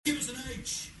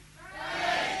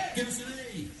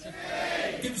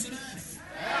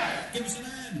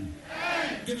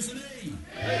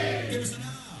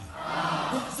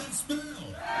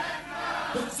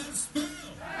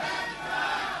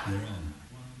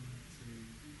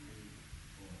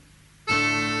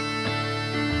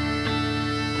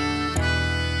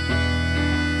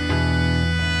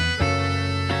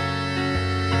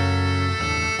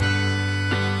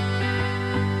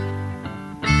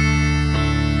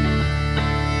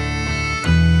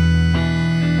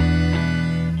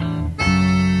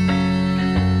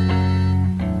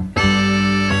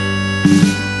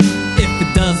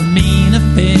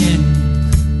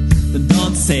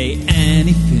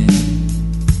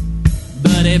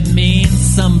it means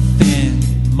something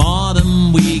more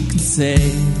than we can say.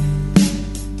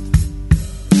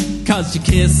 'Cause you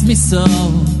kissed me so,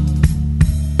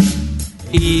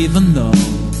 even though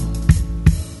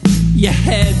your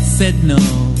head said no.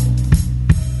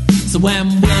 So when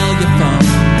will you fall?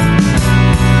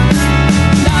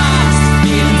 Lost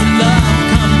feelings of love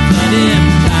come flooding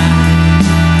back.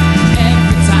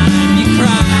 Every time you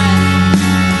cry,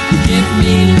 you give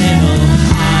me little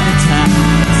heart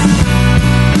attacks.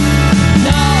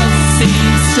 Love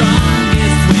seems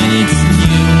strongest when it's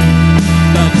new,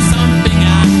 but there's something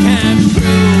I can't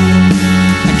prove.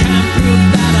 I can't prove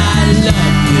that I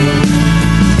love you.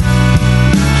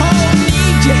 Oh,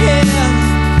 need you here,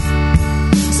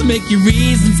 so make your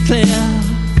reasons clear.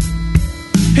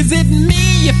 Is it me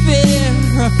you fear,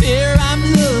 or fear I'm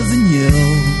losing you?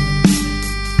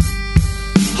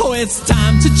 Oh, it's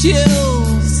time to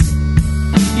choose.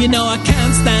 You know I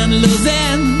can't stand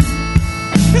losing.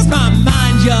 It's my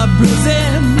mind you're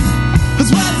bruising, as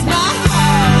well as my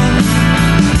heart.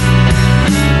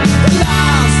 The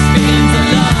lost feelings of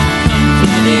love come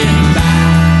flooding back.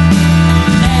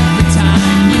 Every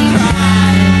time you cry,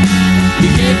 you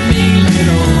give me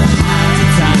little heart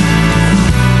attacks.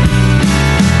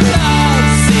 Love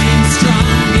seems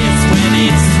strongest when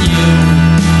it's new,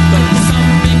 but there's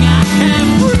something I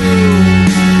can't prove.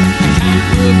 I can't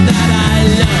prove that I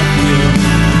love you.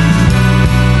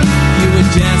 You were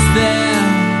just there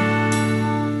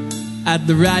at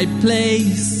the right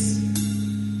place.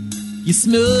 You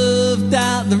smoothed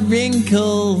out the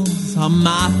wrinkles on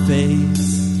my face.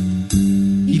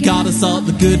 You gotta sort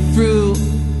the good fruit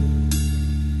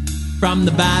from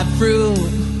the bad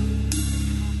fruit.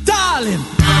 Darling,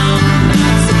 I'm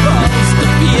not supposed to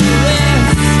feel this.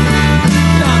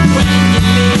 Not when you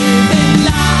leave. The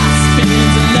last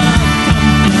feelings of love come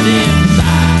flooding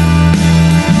back.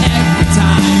 Every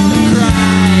time you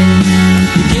cry,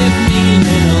 you give me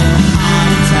little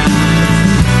heart attacks.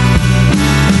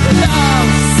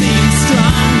 Love seems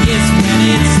strongest when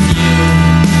it's new,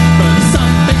 but there's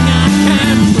something I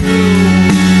can't prove.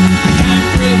 I can't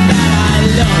prove that I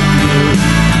love you.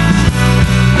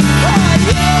 Oh,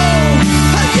 you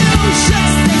should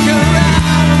stick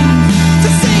around to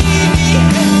see me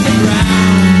hit the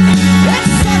ground.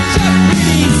 It's such a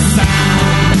pretty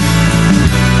sound.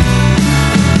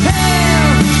 Hey,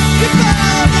 you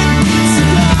found it weeks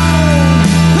ago,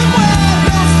 and where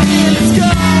those feelings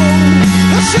go,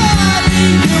 well, surely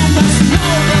you must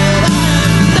know that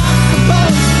I'm not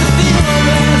supposed to feel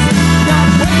this. Not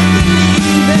when you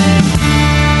leave it.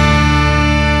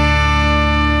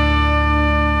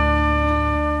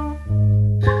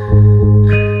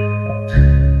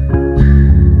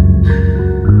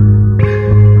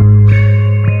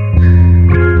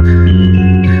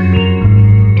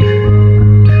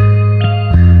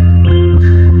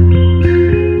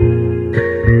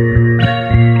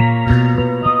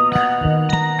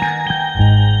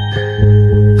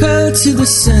 To the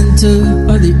center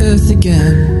of the earth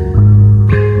again,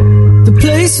 the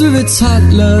place where it's hot,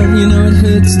 love, you know it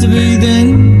hurts to breathe in.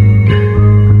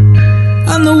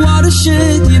 And the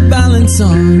watershed you balance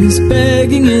on is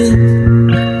begging it.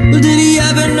 Well, did he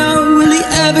ever know, will he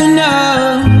ever know?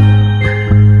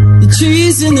 The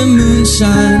trees in the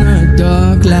moonshine are a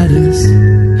dark lattice.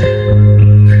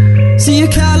 See a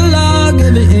catalog,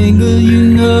 every angle you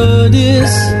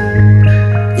notice.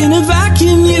 In a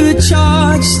vacuum you were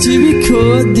charged to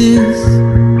record this,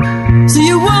 so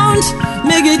you won't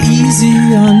make it easy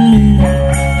on me.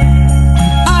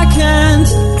 I can't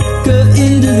go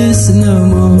into this no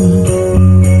more.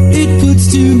 It puts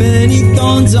too many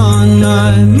thorns on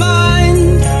my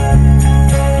mind,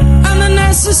 and the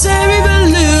necessary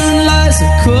balloon lies a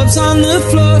corpse on the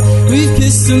floor. We've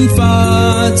kissed them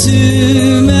far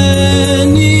too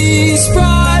many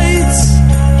sprites,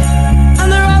 and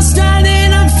they're all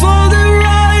standing up for the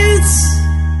rights.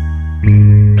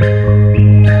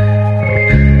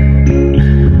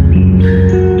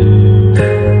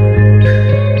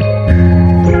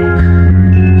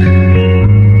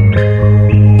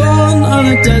 Born on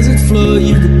a desert floor,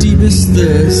 you've the deepest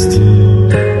thirst,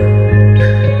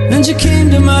 and you came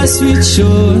to my sweet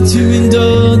shore to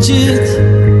indulge it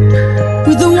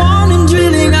with the warning,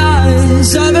 drilling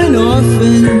eyes of an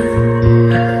orphan.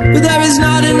 But there is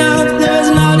not enough, there is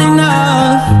not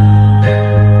enough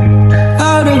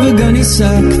out of a gunny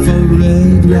sack for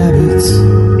red rabbits,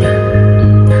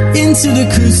 into the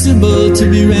crucible to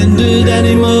be rendered an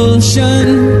emulsion.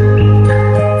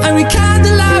 And we can't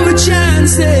allow a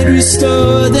chance they'd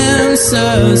restore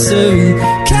themselves, so we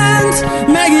can't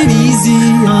make it easy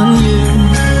on you.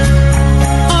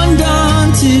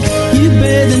 Undaunted, you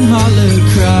bathe in hollow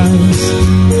cries.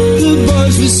 The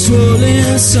boys with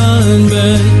swollen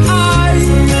sunburned eyes.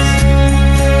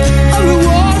 A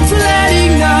reward for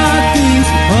letting nothing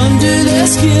under their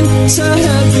skin so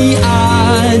heavy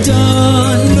I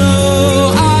don't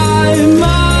know I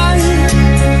might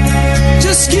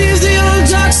just give the old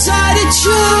dark side a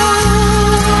try.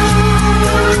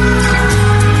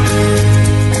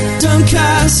 Don't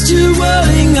cast your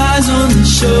whirling eyes on the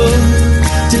shore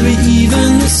till we even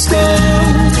the score.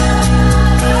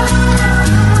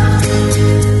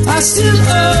 I still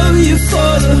owe you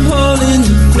for the hole in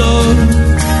the floor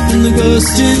and the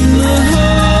ghost in the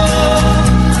hole.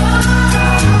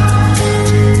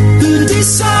 Who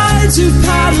decides who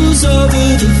paddles over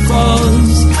the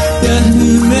falls? Yeah, who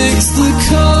makes the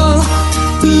call?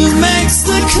 Who makes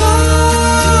the call?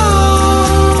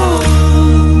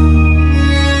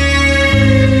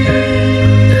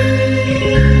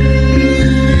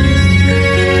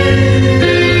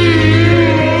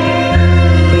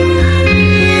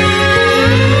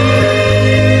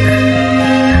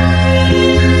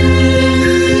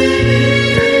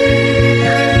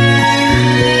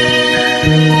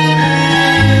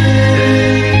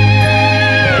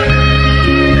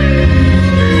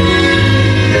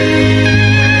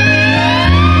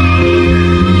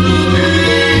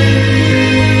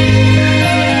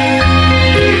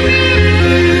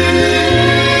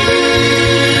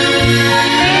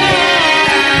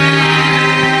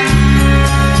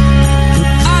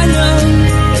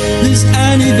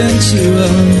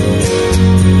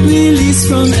 Release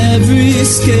from every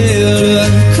scale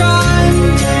of crime,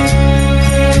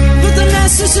 but the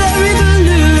necessary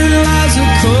balloon lies a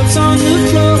corpse on the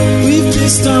floor. We've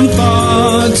pissed on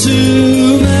far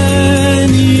too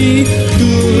many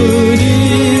good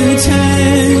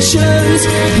intentions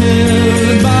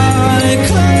held by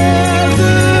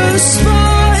clever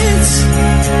spites,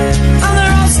 and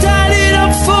they're all standing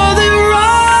up for the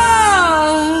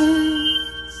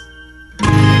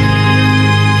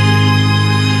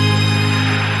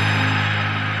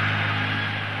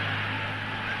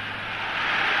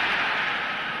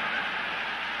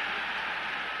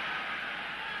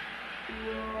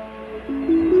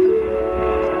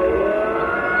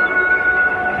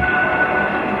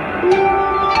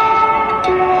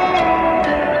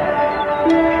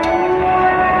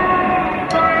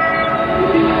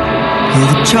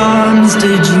charms,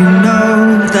 did you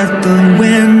know that the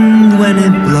wind, when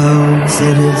it blows,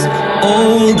 it is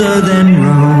older than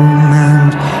Rome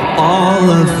and all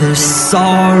of their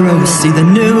sorrow? See the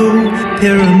new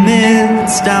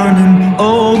pyramids down in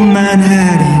old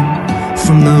Manhattan.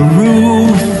 From the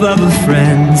roof of a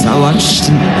friend's, I watched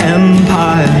an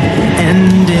empire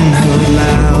end in her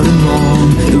loud and long.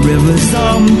 The river's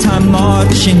sometime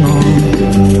marching on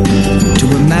to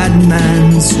a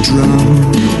madman's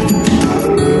drum.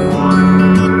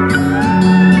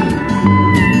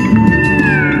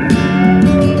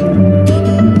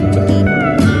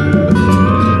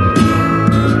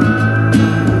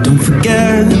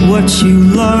 What you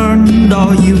learned,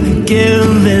 all you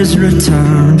give is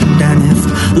returned. And if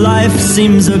life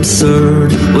seems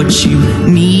absurd, what you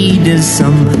need is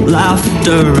some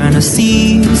laughter and a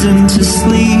season to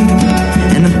sleep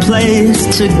and a place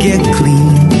to get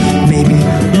clean. Maybe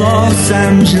Los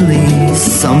Angeles,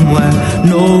 somewhere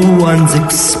no one's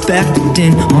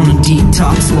expecting. On a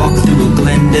detox walk through a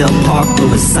Glendale Park,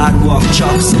 over sidewalk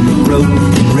chalks on the road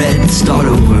in red, start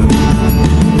over.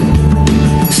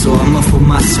 So I muffle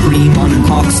my scream on an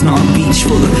Oxnard beach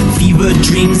full of fever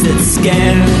dreams that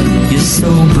scare you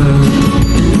sober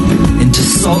into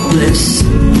saltless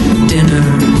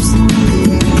dinners.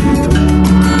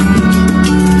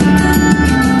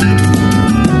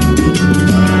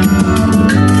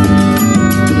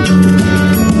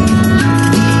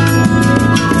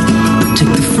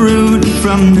 Take the fruit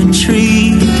from the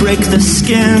tree, break the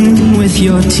skin with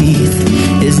your teeth.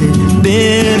 Is it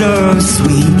bitter or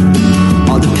sweet?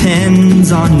 All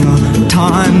depends on your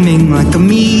timing, like a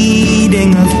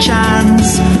meeting of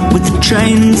chance with a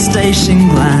train station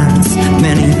glance.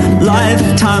 Many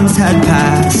lifetimes had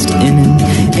passed in an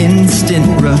instant,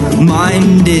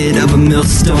 reminded of a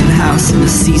millstone house in a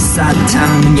seaside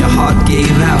town, and your heart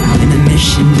gave out in a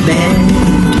mission bed.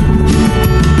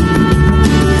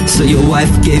 So your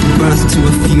wife gave birth to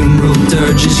a funeral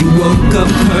dirge as you woke up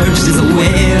purged as a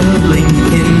wailing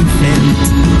infant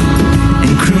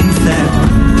in Kroonthep,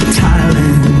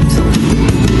 Thailand.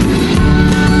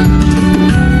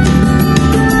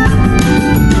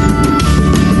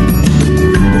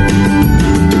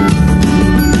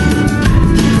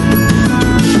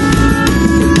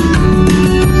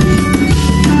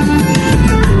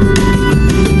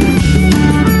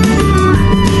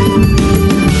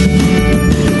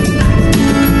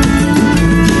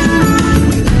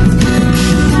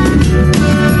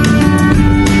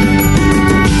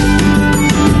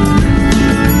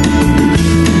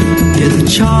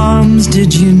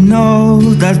 did you know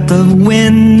that the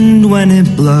wind, when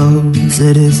it blows,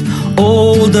 it is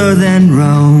older than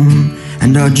Rome,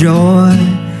 and our joy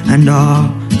and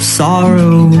our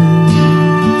sorrow?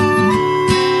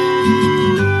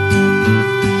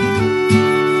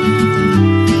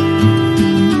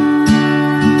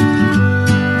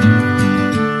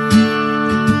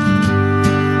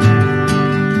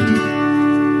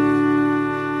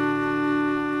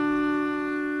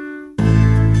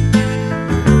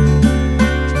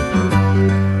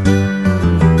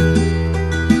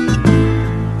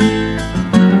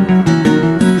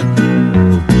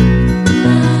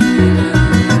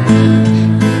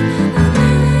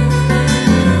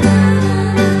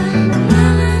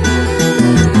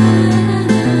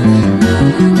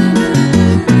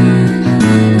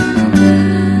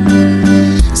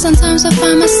 Sometimes I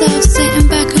find myself sitting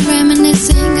back and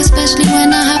reminiscing, especially when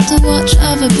I have to watch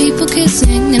other people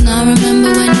kissing. And I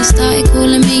remember when you started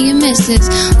calling me your missus,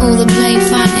 all the play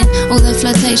fighting, all the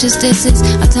flirtatious disses.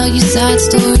 I tell you sad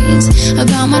stories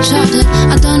about my childhood.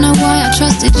 I don't know why I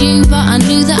trusted you, but I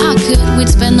knew that I could. We'd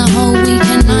spend the whole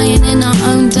weekend lying in our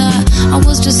own dirt. I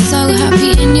was just so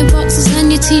happy in your boxes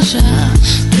and your t-shirt.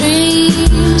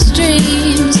 Dreams,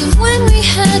 dreams of when we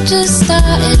had just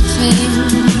started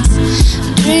things.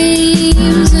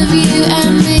 Dreams of you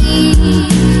and me.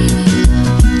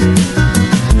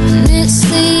 And it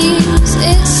seems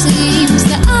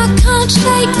that I can't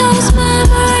shake those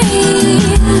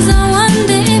memories. I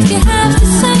wonder if you have the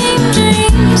same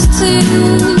dreams too.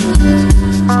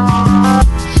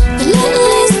 The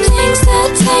littlest things that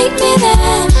take me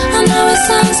there. I know it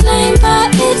sounds lame,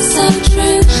 but it's so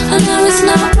true. I know it's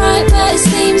not right, but it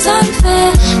seems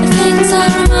unfair. The things are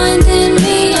reminding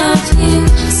me of you.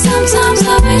 Sometimes I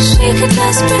wish we could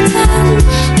just pretend,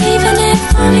 even if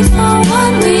only for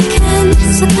one weekend.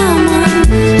 So come on,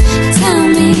 tell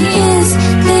me, is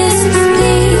this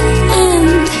the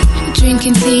end?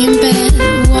 Drinking tea in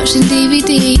bed, watching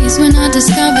DVDs. When I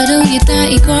discovered all your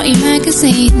dirty, grotty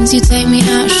magazines, you take me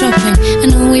out shopping,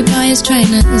 and all we buy is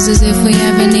trainers, as if we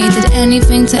ever needed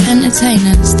anything to entertain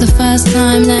us. The first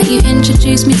time that you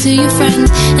introduced me to your friend,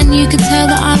 and you could tell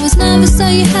that I was nervous, so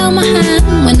you held my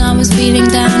hand. When I was feeling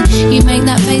down, you make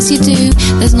that face you do.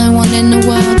 There's no one in the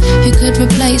world who could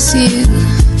replace you.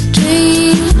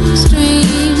 Dreams,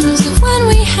 dreams of when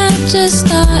we had just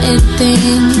started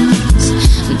things.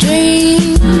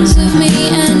 Dreams of me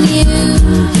and you.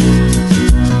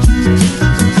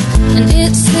 And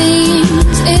it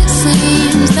seems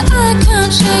that I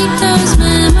can't shake those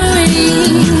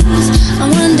memories. I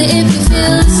wonder if you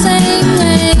feel the same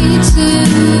way too.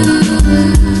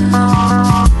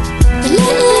 The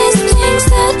littlest things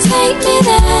that take me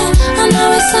there. I know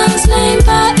it sounds lame,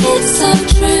 but it's so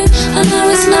true. I know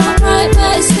it's not right,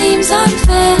 but it seems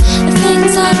unfair. The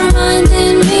things are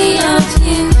reminding me of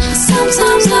you.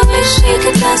 Sometimes I wish we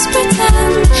could just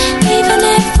pretend, even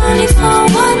if only for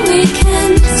one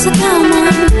weekend. So come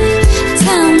on,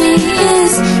 tell me,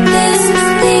 is this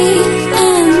the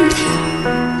end?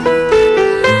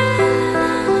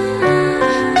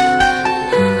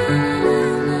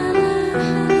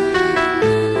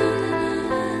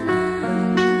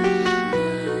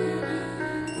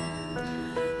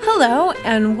 Hello,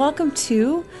 and welcome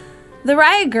to the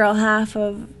Riot Girl half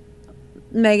of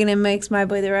Megan and Mike's My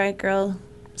Boy the Riot Girl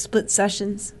split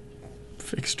sessions.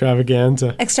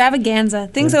 Extravaganza.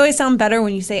 Things always sound better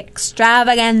when you say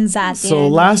extravaganza at the So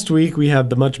end. last week we had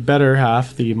the much better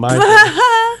half, the My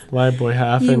Boy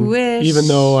half. You and wish. Even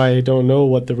though I don't know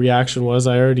what the reaction was,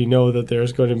 I already know that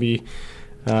there's going to be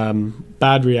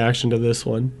bad reaction to this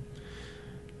one.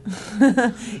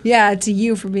 Yeah, to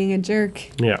you for being a jerk.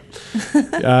 Yeah.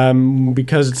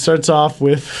 Because it starts off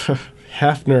with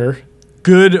Hefner.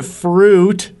 Good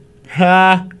fruit.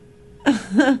 Ha.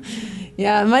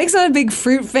 Yeah, Mike's not a big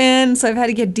fruit fan, so I've had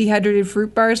to get dehydrated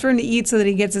fruit bars for him to eat so that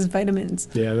he gets his vitamins.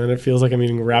 Yeah, then it feels like I'm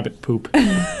eating rabbit poop.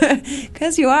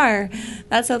 Because you are.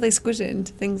 That's how they squish it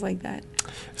into things like that.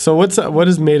 So what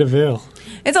is Maida Vale?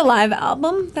 It's a live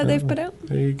album that they've put out.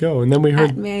 There you go. And then we At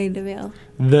heard Maida Vale.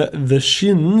 the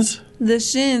Shins. The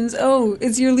Shins. Oh,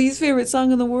 it's your least favorite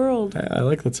song in the world. I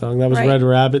like that song. That was Right. Red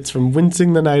Rabbits from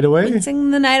Wincing the Night Away.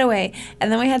 Wincing the Night Away.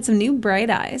 And then we had some new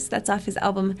Bright Eyes. That's off his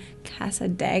album Casa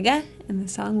Daga. And the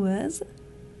song was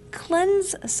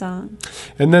Cleanse song.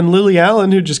 And then Lily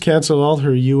Allen, who just canceled all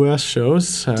her U.S.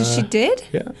 shows. She did?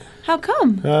 Yeah. How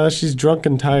come? She's drunk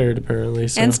and tired, apparently.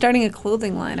 So. And starting a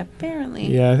clothing line, apparently.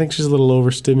 Yeah, I think she's a little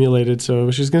overstimulated, so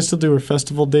she's going to still do her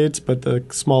festival dates, but the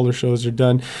smaller shows are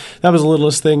done. That was the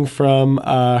littlest thing from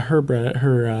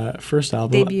her first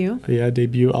album. Debut. Yeah,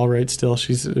 debut. All Right Still.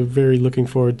 She's very looking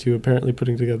forward to apparently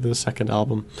putting together the second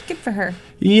album. Good for her.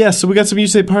 Yeah, so we got some You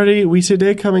Say Party, We Say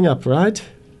Day coming up, right?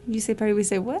 You say party, we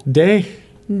say what? Day.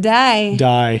 Die.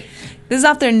 Die. This is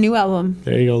off their new album.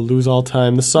 There you go, Lose All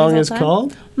Time. The song is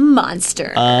called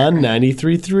Monster. On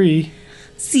 93.3.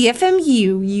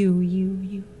 CFMU.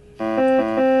 You.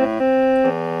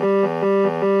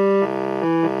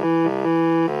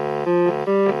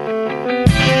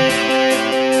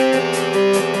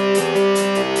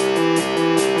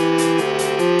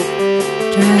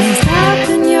 Dressed up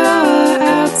when you're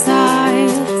outside,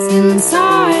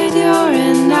 inside you're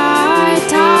in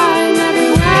nighttime.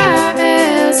 Everywhere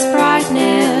is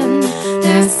frightening.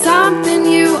 There's something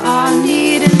you are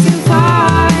needing to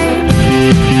find.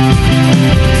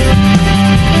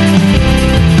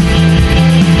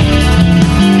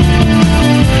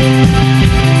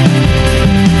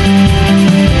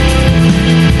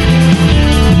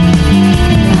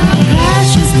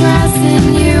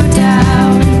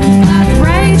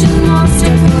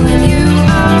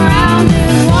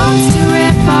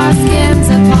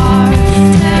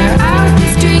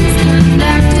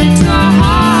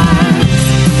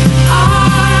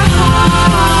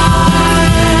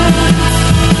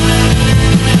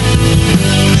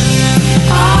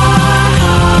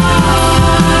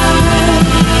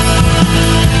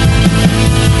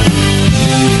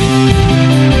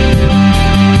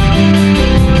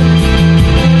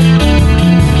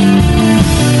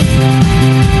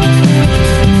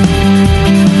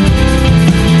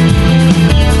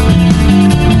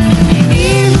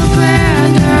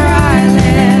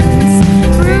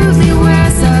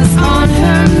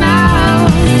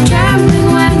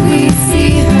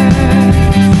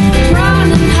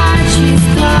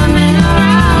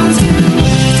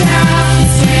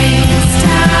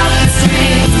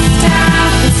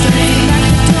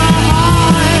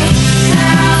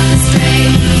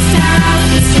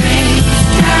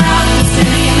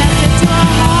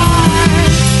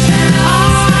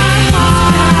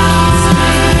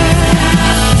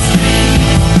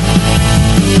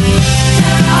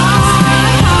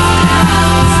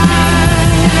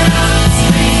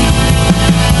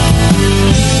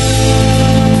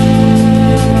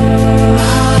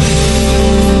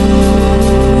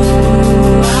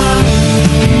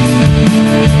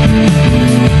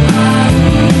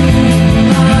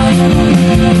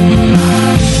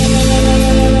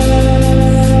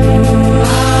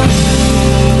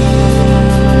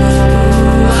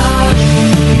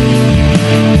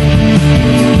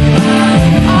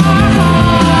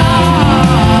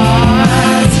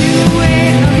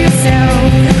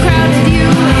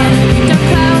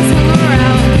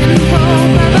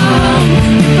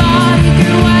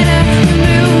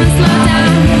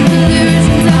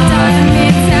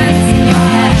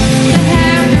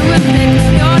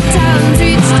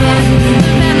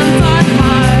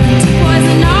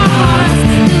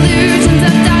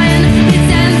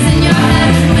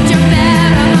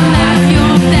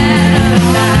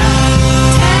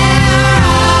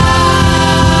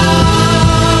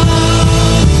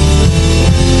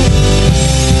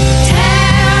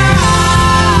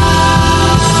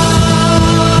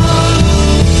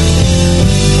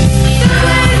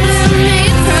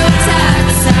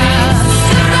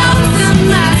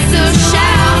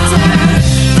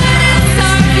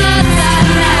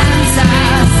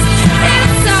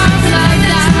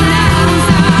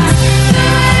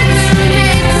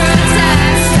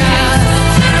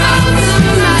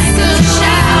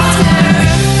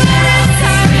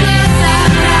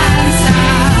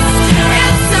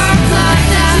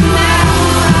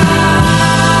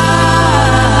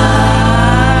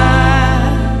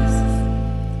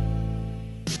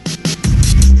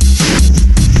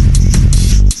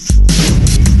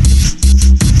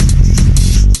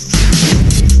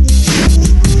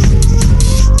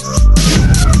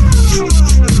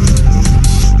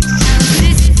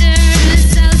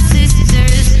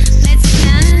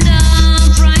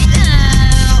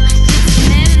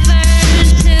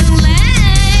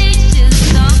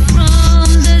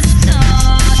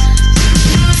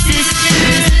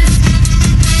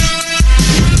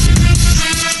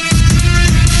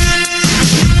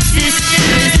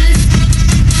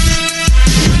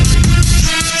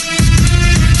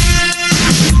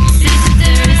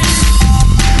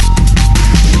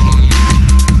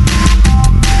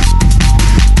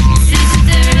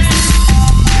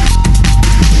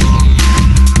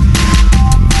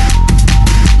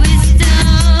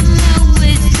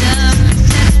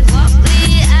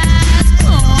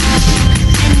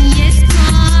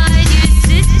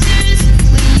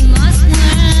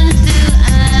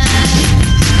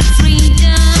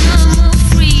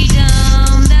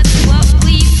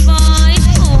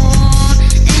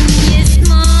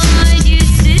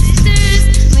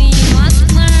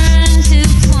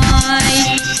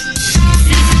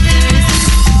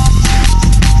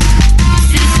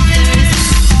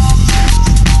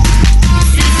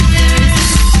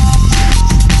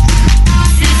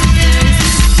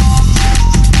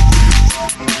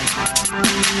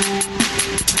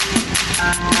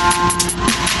 New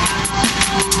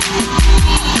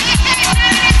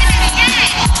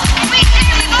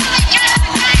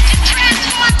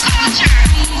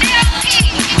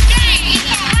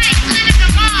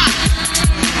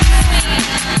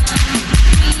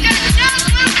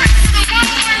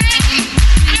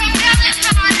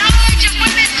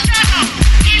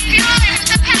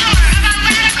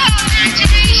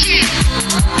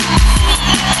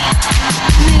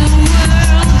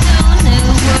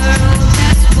world,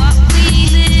 that's what we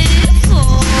live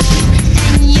for.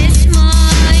 And yes,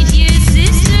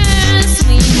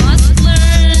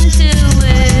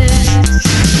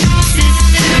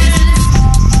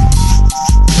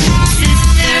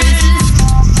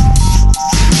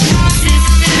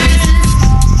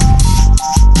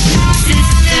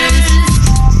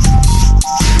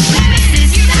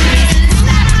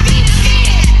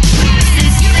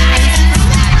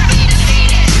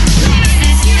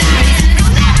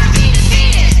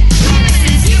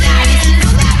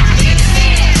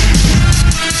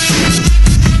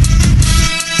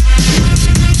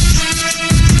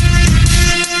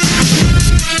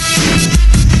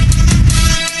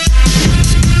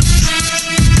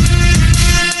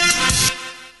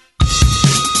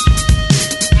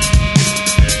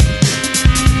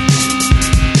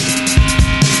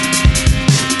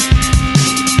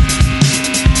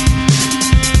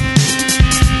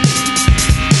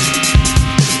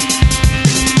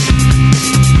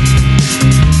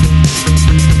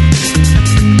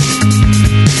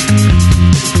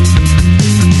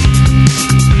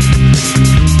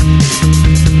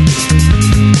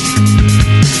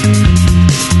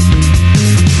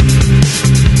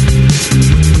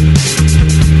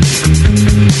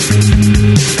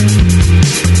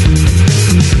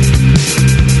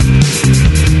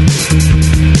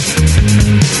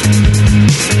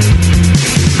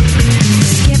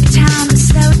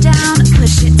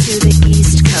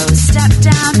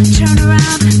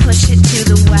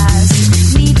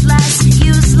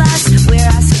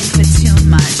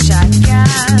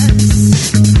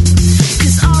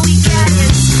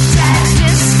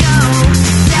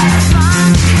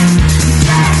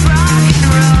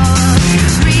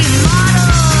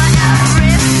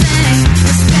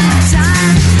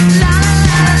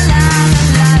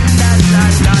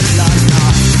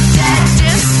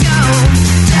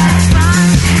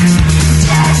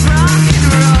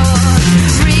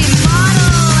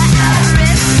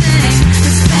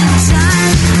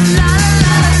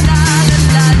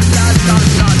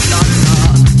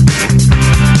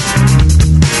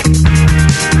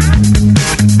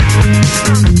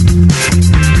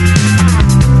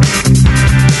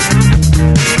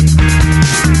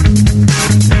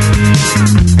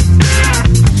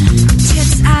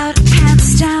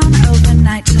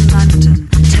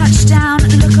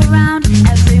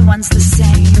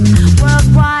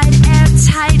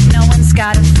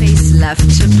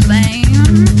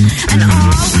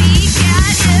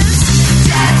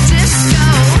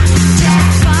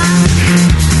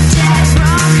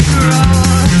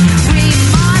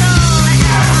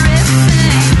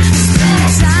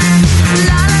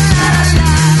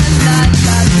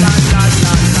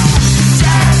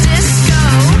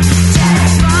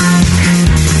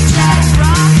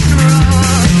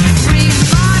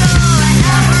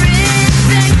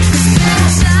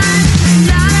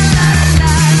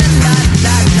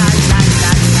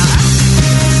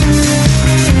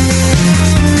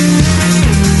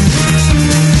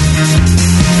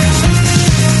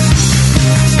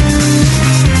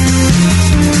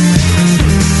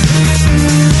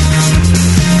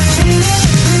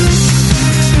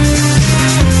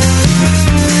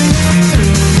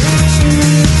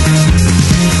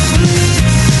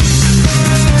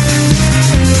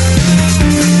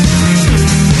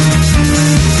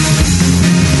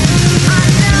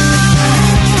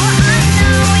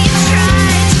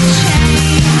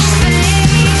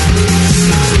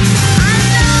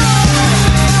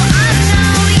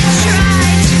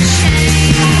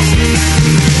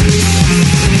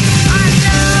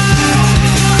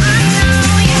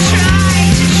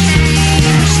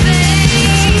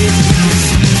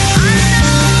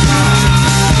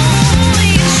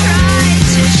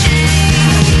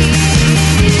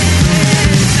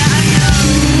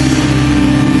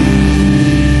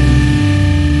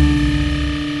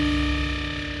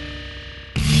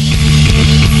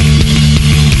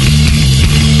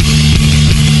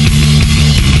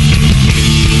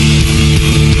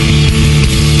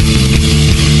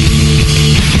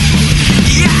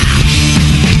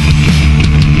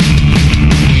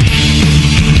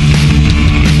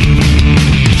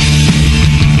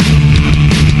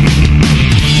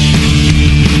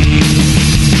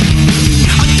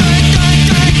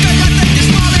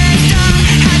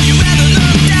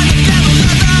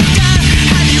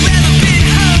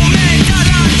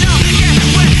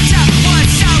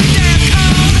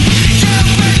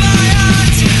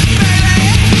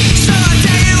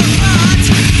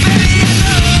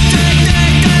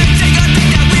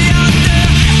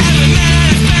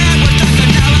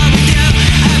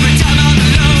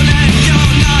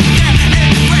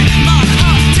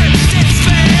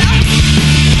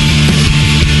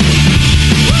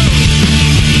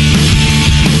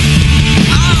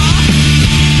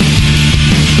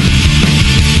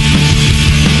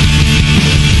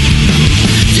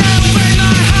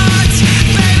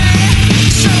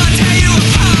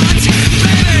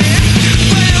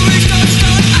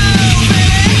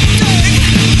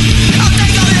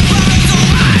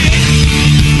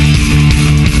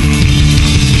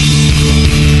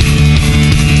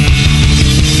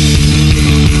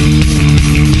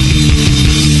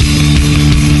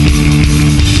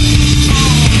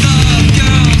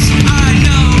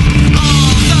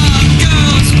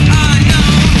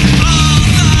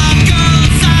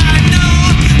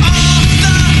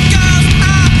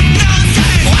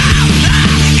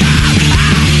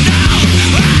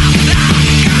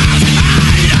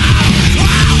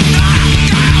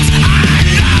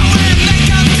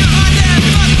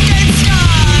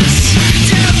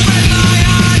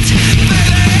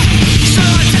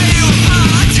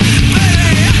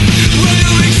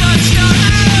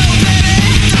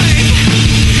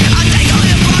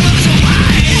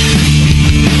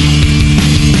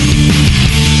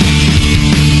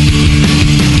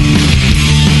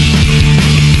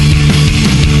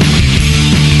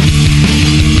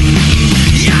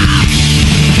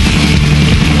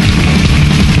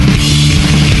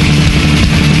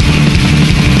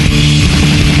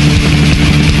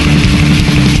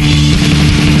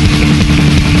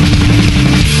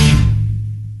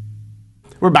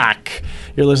 We're back.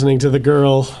 You're listening to the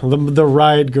girl, the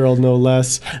Riot Girl, no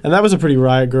less. And that was a pretty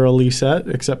Riot Girl-y set,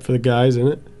 except for the guys in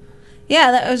it.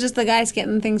 Yeah, that was just the guys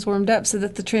getting things warmed up so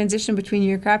that the transition between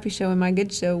your crappy show and my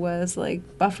good show was, like,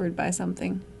 buffered by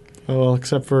something. Oh, well,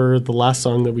 except for the last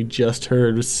song that we just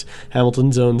heard was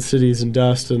Hamilton's own Cities and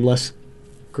Dust, unless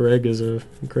Greg is a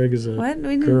What?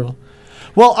 girl.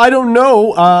 Well, I don't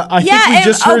know. I think we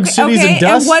just heard Cities and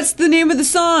Dust. And what's the name of the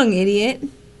song, idiot?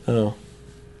 Oh.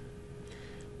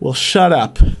 Well, shut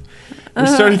up. We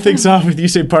started things off with You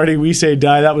Say Party, We Say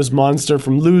Die. That was Monster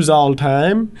from Lose All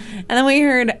Time. And then we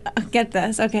heard, get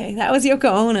this, okay, that was Yoko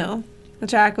Ono. The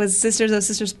track was Sisters of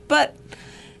Sisters, but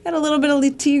got a little bit of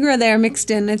Le Tigre there mixed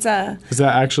in. Is that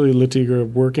actually Le Tigre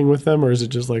working with them, or is it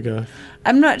just like a...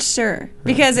 I'm not sure,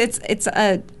 because it's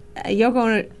a Yoko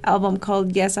Ono album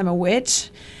called Yes, I'm a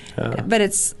Witch,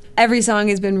 but every song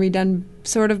has been redone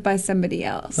sort of by somebody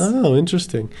else. Oh,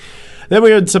 interesting. Then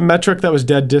we had some Metric, that was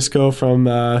Dead Disco from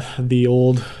the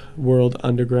old World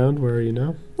Underground. Where are you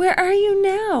now? Where are you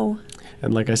now?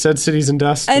 And like I said, Cities and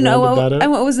Dust. I know.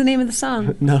 And what was the name of the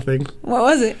song? Nothing. What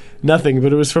was it? Nothing,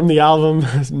 but it was from the album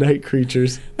Night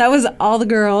Creatures. That was All the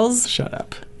Girls. Shut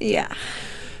up. Yeah.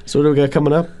 So what do we got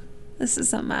coming up? This is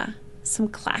some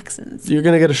Klaxons. You're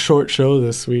going to get a short show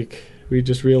this week. We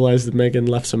just realized that Megan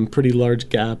left some pretty large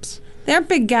gaps. There aren't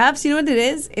big gaps. You know what it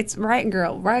is? It's Riot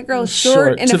Girl. Riot Girl is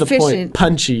short and to efficient. The point.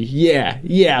 Punchy.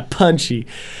 Yeah, punchy.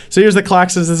 So here's the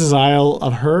Klaxons. This is Isle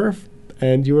of Her.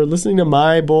 And you are listening to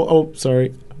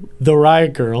The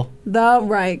Riot Girl. The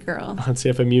Riot Girl. On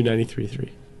CFMU 93.3.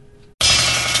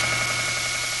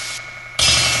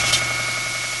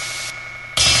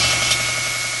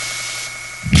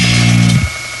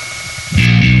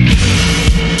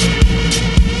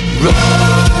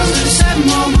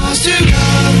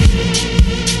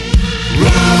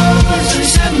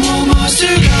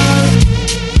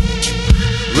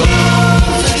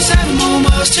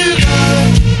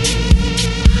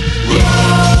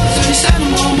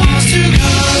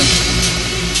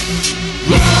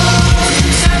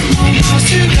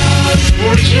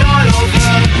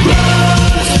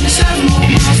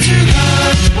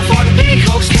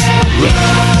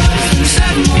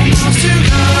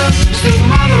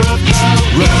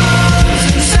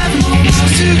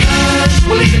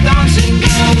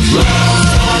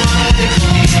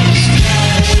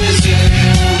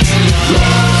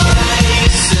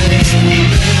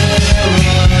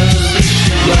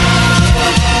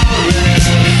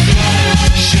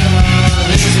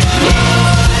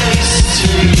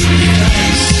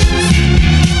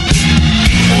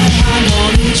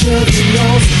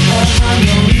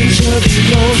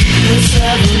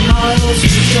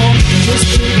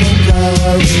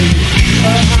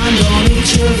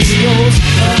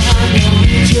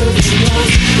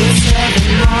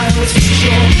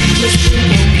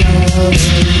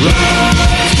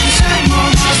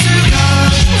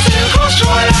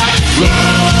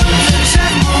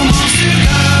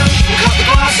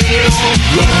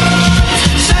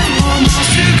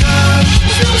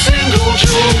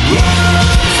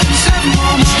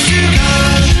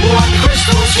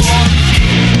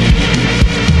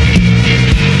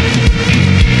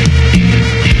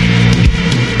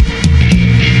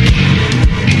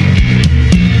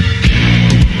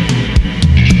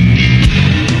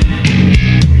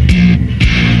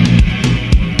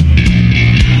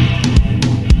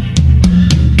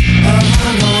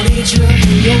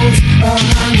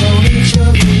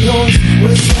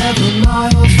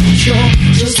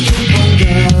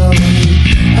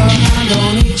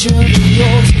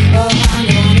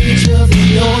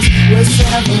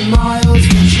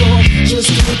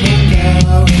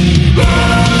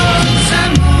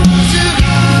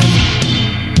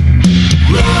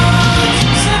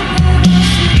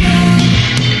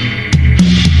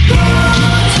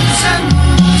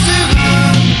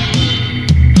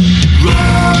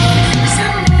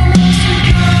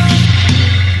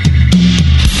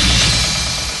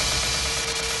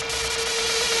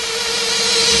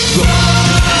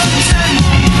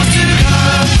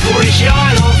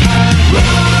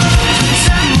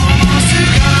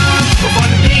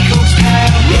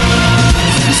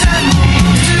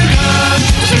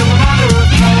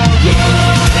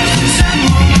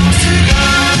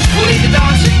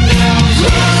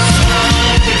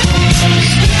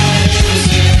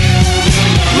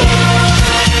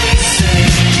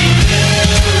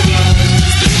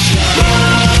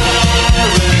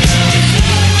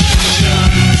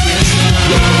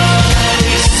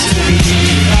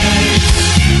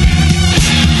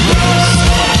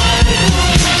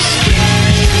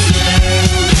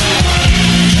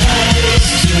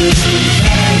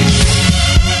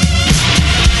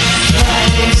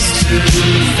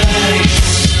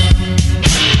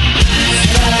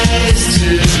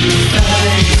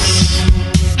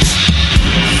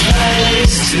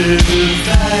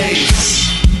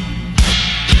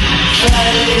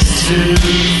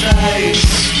 Say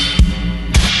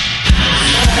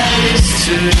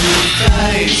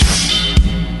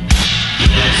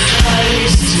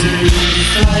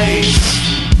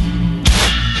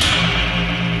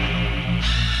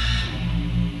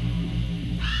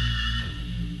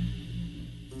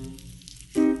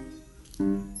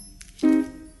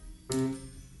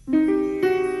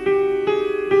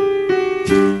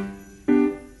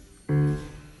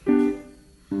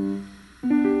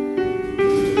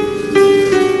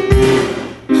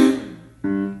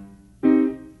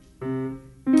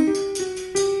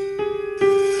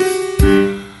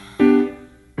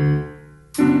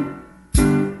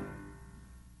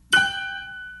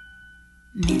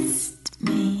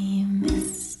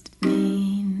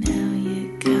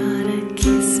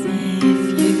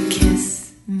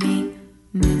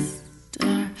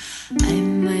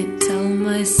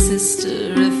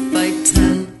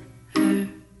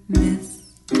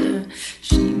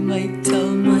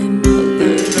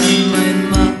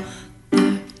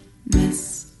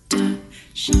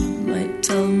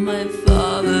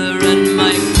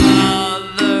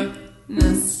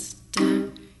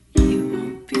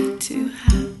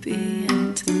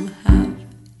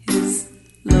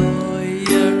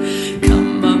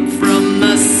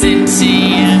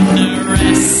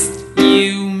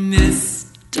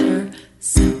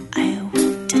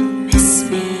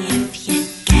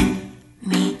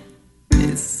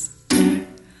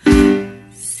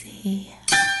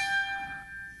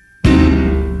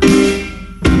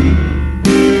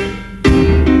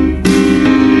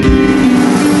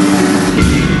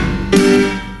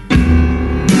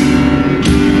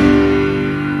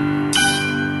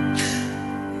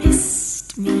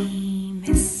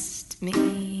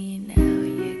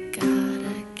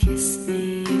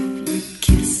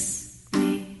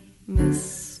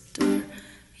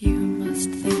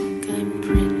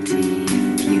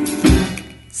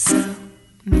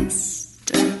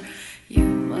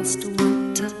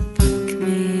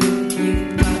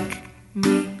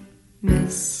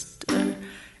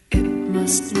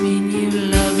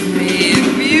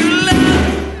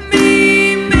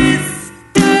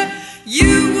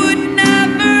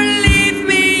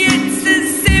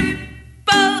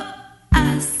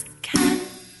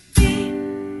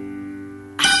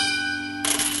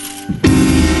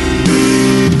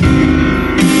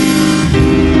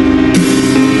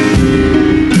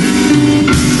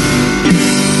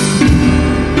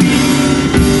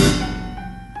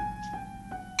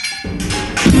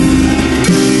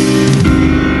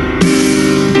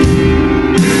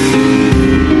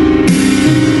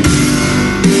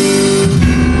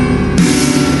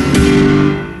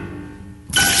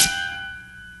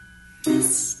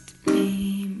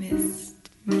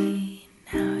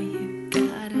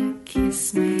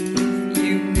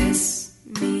you miss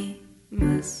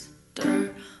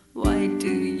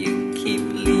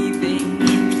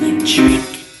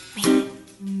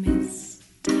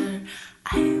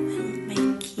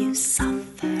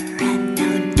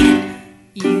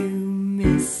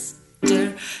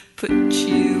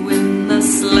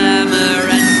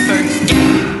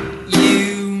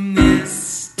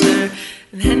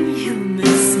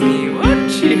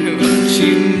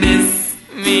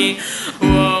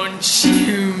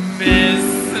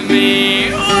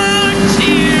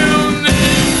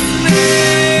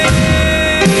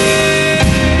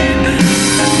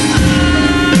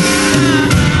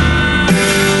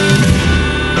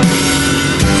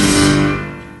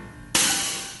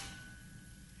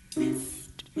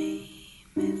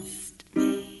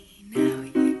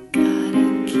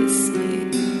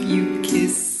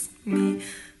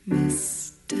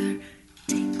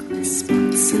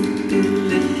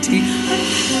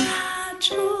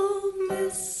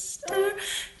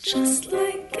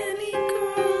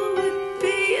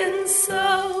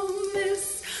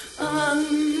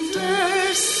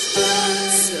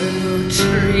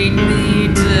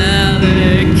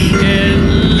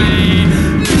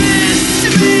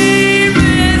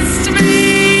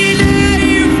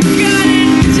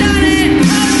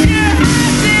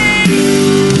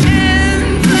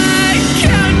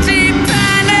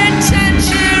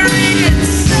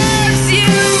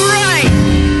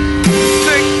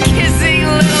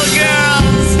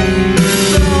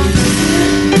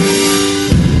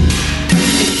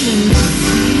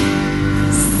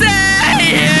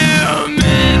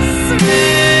me.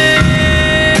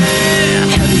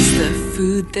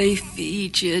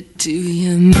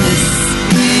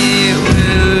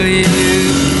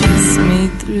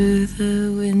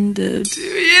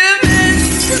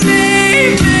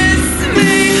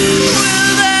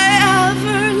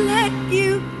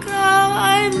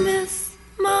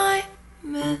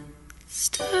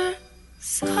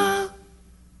 call.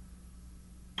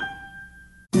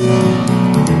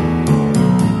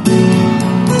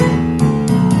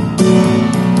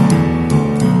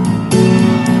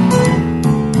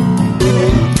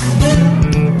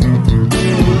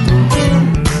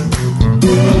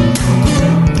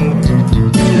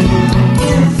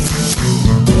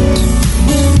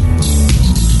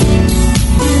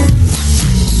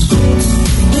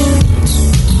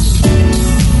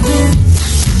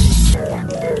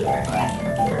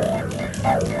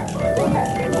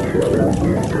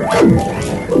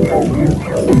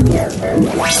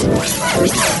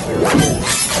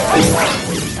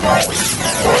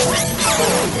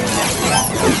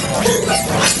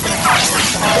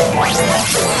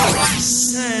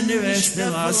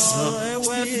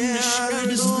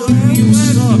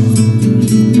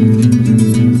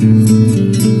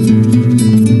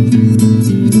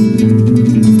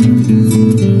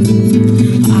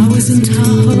 I was in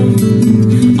Tahoe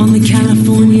on the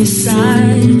California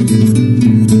side,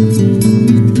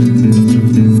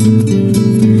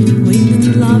 waiting in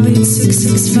the lobby at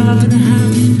 665 and a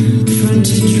half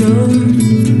frontage road.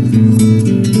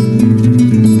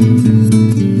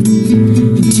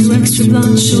 Two extra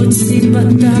blonde short sleeve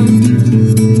button down,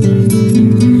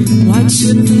 white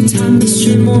shirt for the timeless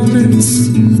dream moments.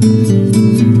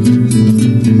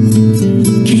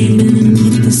 Came in and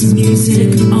put this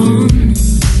music on.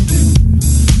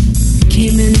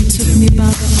 Came in and took me by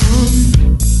the arm,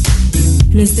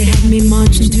 and as they had me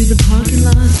marching through the parking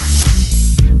lot,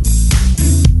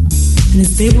 and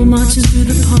as they were marching through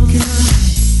the parking lot,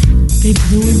 they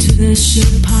blew into their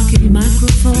shirt pocket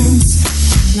microphones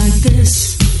like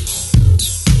this.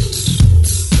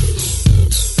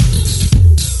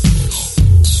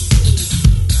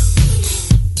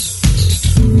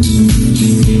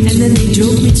 And then they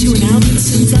drove me to an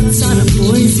Albertsons outside of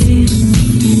Boise,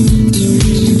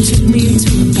 and took me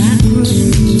into a back room.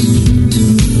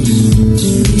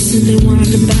 They said they wanted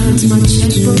to balance my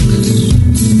checkbook,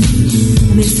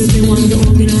 and they said they wanted to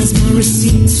organize my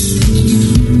receipts,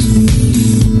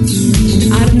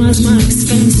 and itemize my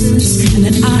expenses, and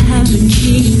that I have the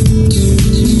key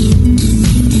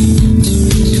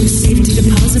to a safety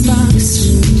deposit box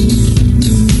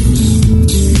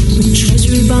with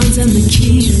treasury bonds and the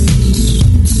key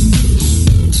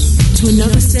to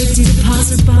another safety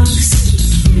deposit box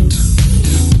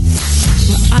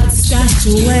where I'd stashed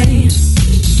away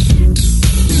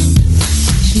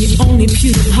the only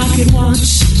pewter pocket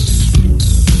watch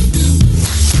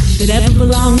that ever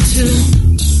belonged to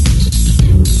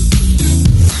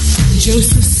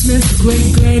Joseph Smith's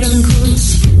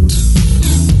great-great-uncle's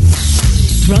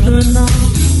brother-in-law.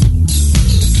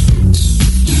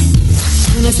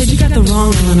 And I said, you got the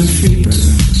wrong one on Freebird.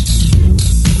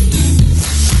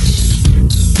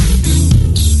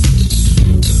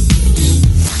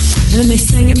 And then they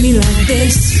sang at me like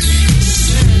this.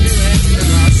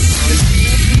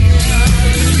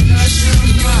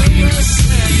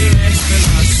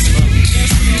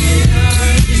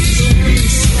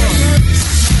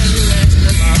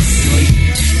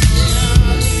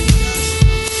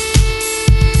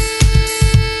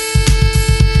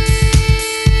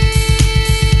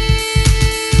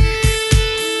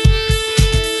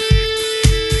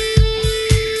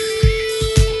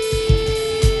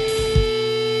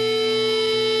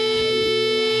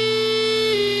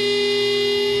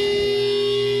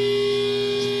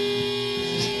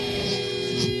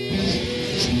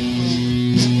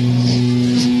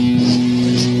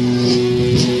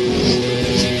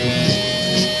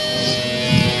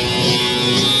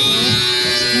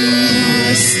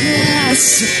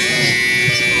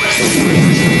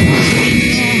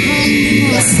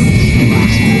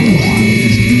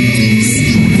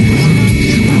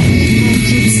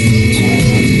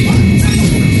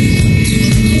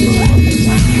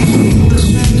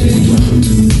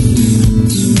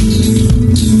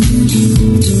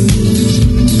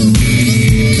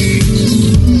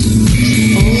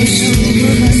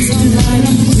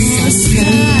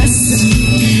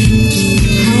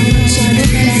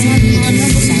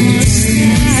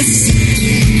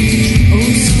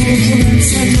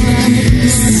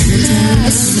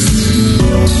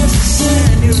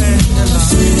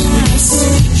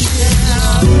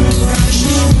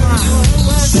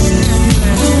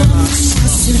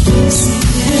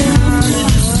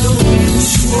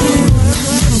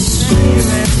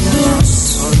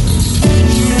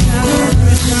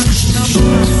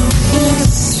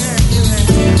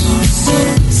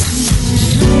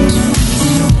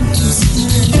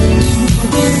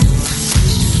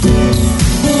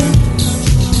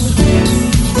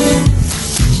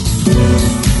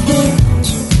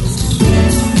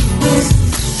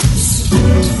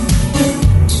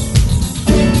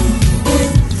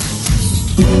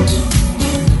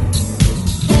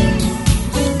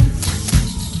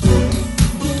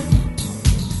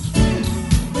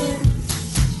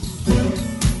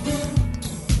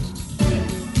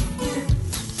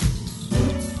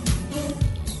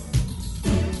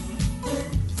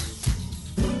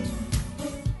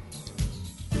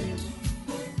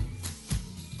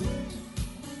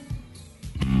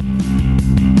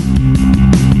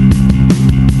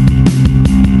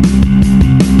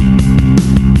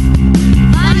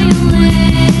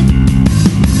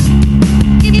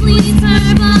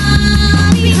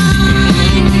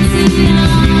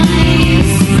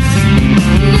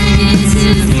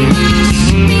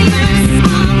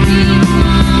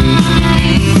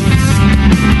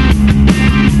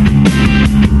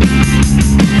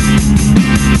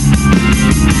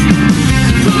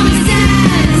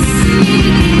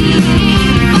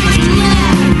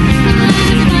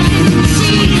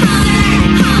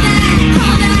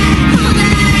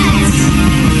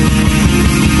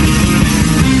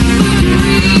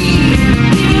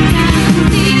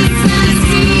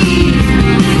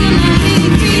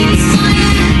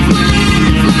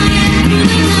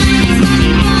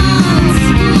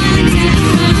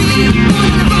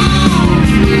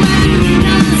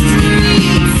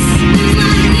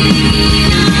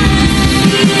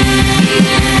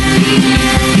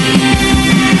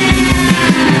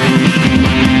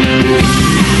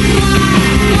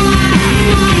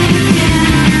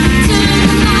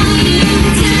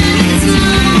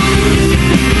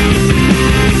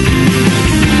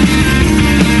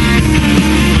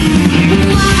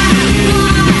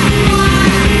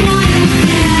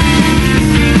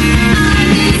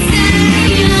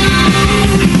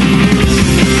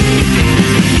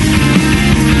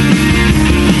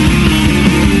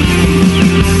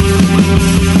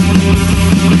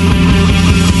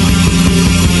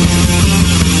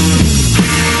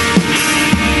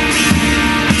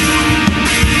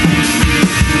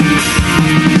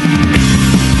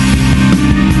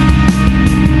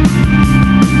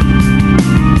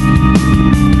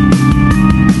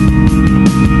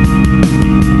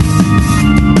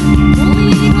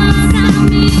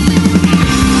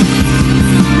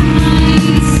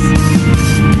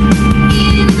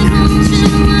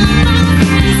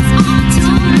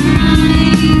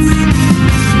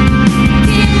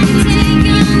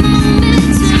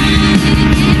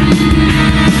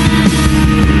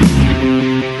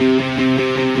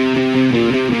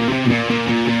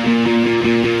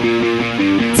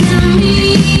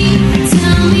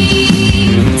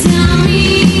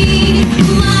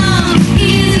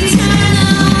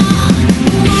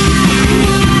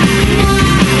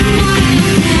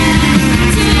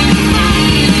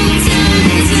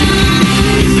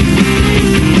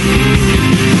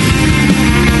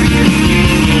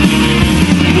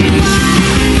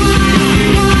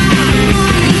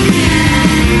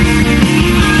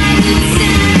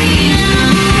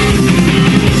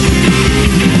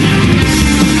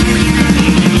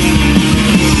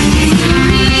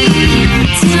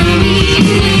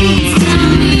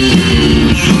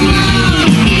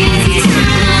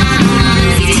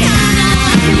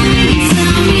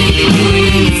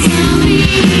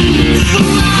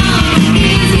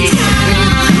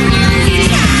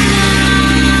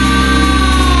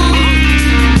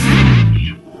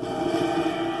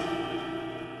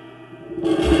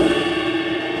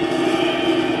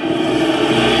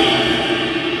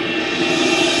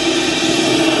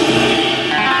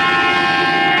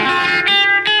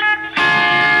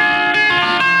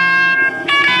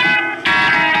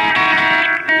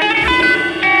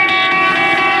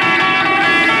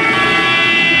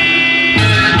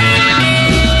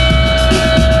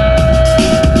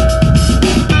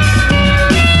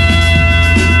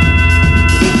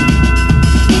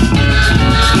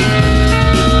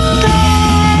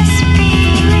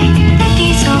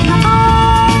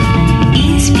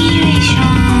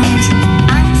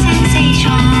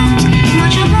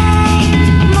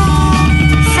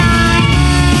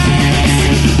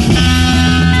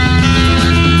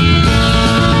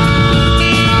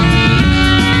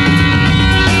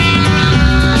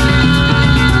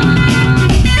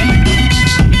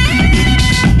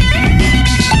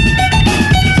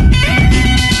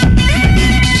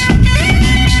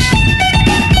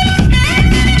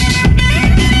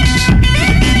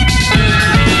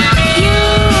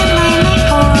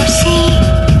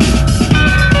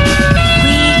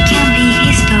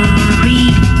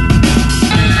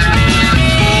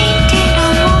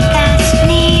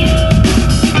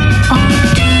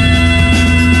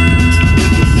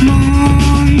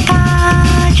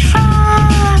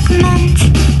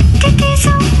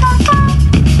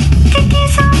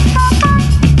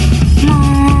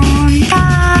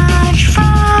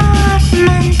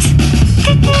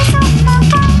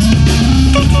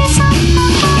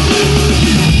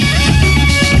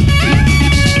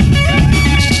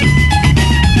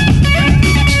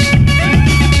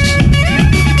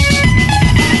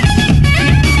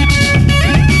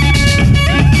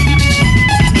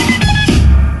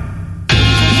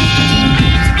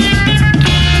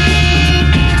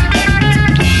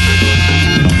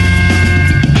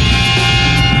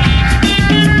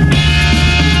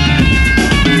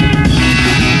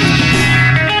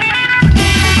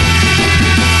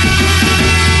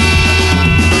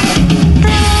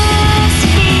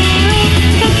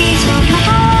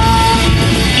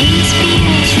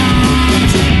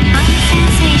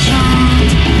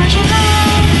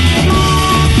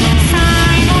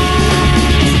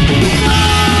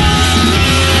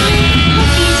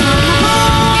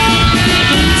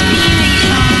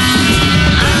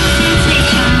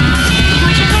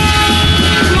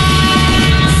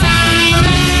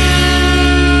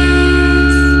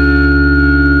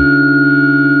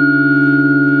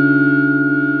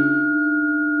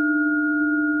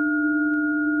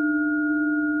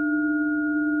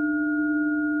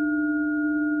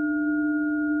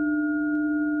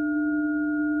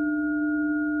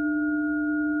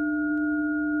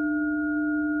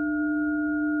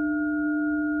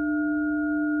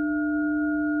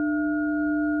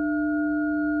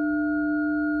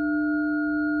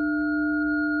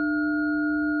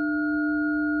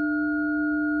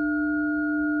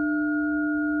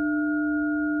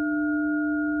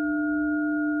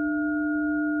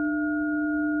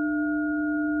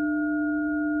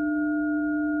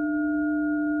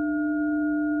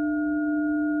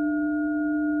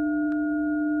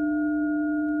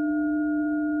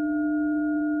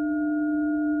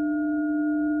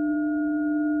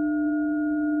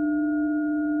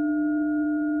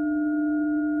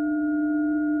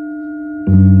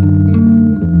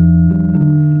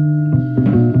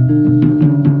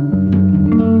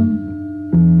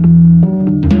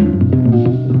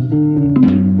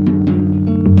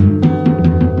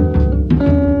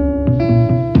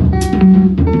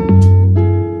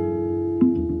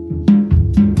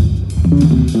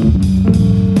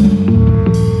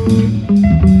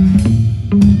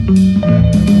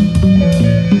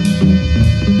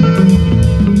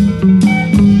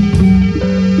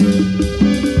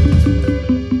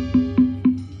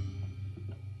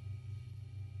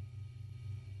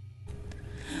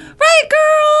 Right,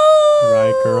 girl.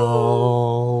 Right, girl.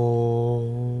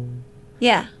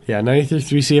 Yeah. Yeah,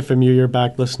 93.3 CFMU, you're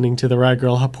back listening to the Riot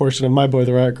Girl portion of My Boy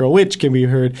the Riot Girl, which can be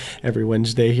heard every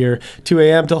Wednesday here, 2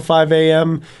 a.m. till 5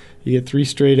 a.m. You get 3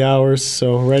 straight hours,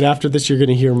 so right after this, you're going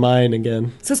to hear mine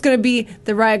again. So it's going to be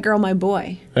the Riot Girl, My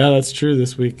Boy. Yeah, that's true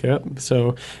this week, yep.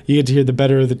 So you get to hear the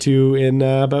better of the two in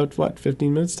about,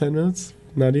 15 minutes, 10 minutes?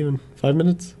 Not even, 5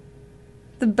 minutes?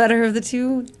 The better of the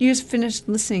two? You just finished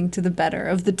listening to the better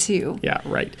of the two. Yeah,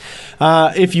 right.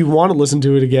 If you want to listen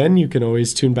to it again, you can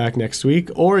always tune back next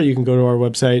week, or you can go to our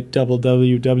website,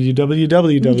 www.myboy.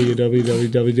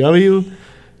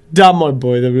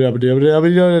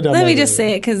 Let me just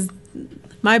say it because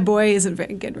my boy isn't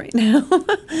very good right now.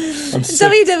 I'm sick.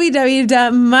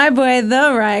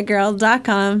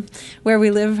 www.myboytheriotgirl.com, where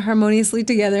we live harmoniously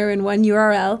together in one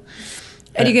URL.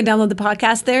 And you can download the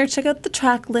podcast there. Check out the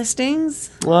track listings.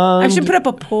 I should put up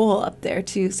a poll up there,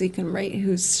 too, so you can rate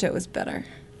whose show is better.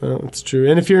 Oh, it's true.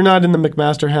 And if you're not in the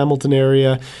McMaster Hamilton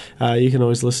area, you can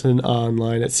always listen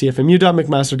online at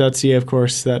cfmu.mcmaster.ca. Of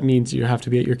course, that means you have to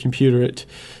be at your computer at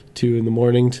 2 in the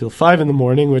morning till 5 in the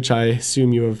morning, which I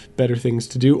assume you have better things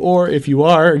to do. Or if you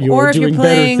are, you're doing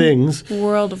better things.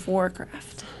 World of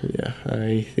Warcraft. Yeah,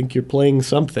 I think you're playing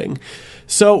something.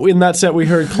 So in that set, we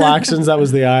heard Klaxons. That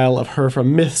was the Isle of Her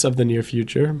from Myths of the Near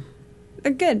Future.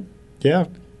 They're good. Yeah.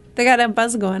 They got a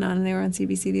buzz going on, and they were on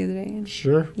CBC the other day.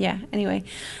 Sure. Yeah, anyway.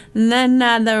 And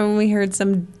then we heard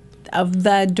some of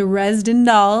the Dresden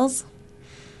Dolls.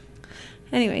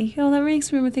 Anyway, that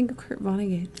makes me think of Kurt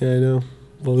Vonnegut. Yeah, I know.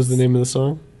 What was the name of the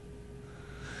song?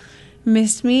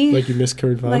 Missed Me. Like you missed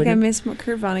Kurt Vonnegut? Like I missed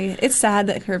Kurt Vonnegut. It's sad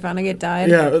that Kurt Vonnegut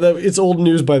died. Yeah, it's old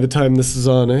news by the time this is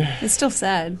on, eh? It's still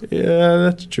sad. Yeah,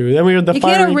 that's true. Then we heard the You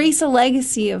can't erase a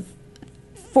legacy of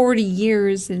 40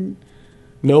 years and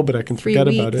no, but I can 3 forget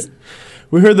weeks. about it.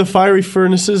 We heard the Fiery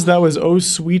Furnaces. That was Oh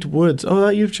Sweet Woods. Oh,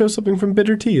 that you chose something from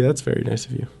Bitter Tea. That's very nice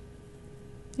of you.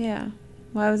 Yeah.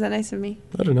 Why was that nice of me?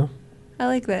 I don't know. I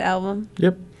like that album.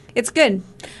 Yep. It's good.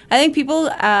 I think people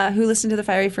who listen to the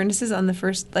Fiery Furnaces on the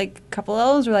first couple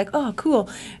albums were like, "Oh, cool,"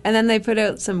 and then they put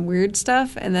out some weird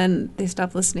stuff, and then they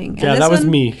stopped listening. Yeah, that was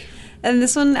me. And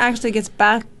this one actually gets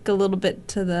back a little bit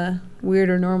to the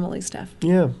weirder, normally stuff.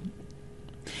 Yeah.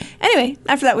 Anyway,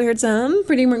 after that, we heard some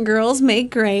Pretty Girls Make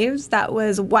Graves. That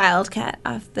was Wildcat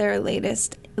off their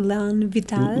latest Elan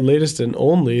Vital. Latest and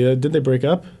only. Did they break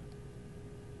up?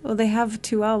 Well, they have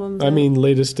 2 albums. I mean,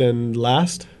 latest and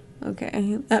last.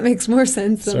 Okay, that makes more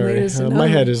sense than Sorry, latest and my only.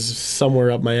 head is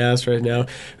somewhere up my ass right now.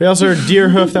 We also heard Deer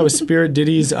Hoof. That was Spirit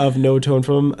Ditties of No Tone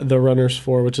from The Runners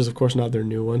 4, which is, of course, not their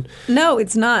new one. No,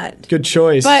 it's not. Good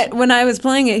choice. But when I was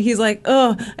playing it, he's like,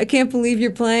 "Oh, I can't believe you're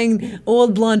playing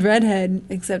Old Blonde Redhead,"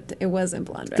 except it wasn't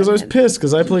Blonde Redhead. Because I was pissed,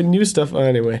 because I played new stuff.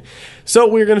 Anyway, so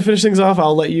we're going to finish things off.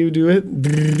 I'll let you do it.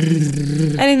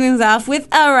 Anything's off with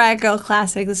a Riot Girl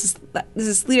classic. This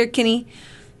is Sleater Kinney.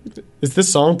 Is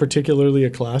this song particularly a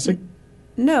classic?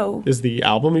 No. Is the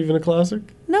album even a classic?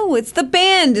 No, it's the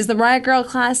band is the Riot Girl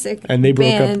classic. And they broke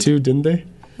band. up too, didn't they?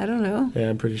 I don't know. Yeah,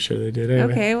 I'm pretty sure they did.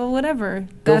 Anyway. Okay, well, whatever.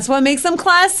 That's what makes them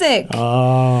classic.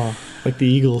 Oh, like the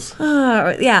Eagles.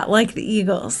 Yeah, like the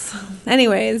Eagles.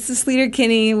 Anyway, this is Sleater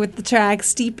Kinney with the track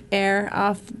Steep Air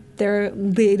off their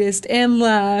latest and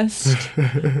last,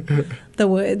 The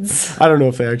Woods. I don't know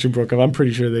if they actually broke up. I'm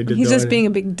pretty sure they did. He's just being a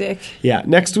big dick. Yeah,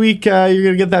 next week you're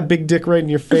going to get that big dick right in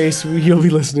your face. You'll be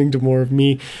listening to more of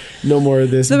me. No more of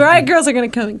this. The Riot Girls are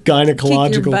going to come and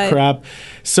gynecological crap.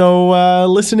 So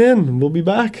listen in. We'll be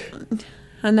back.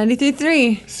 On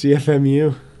 93.3.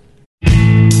 CFMU.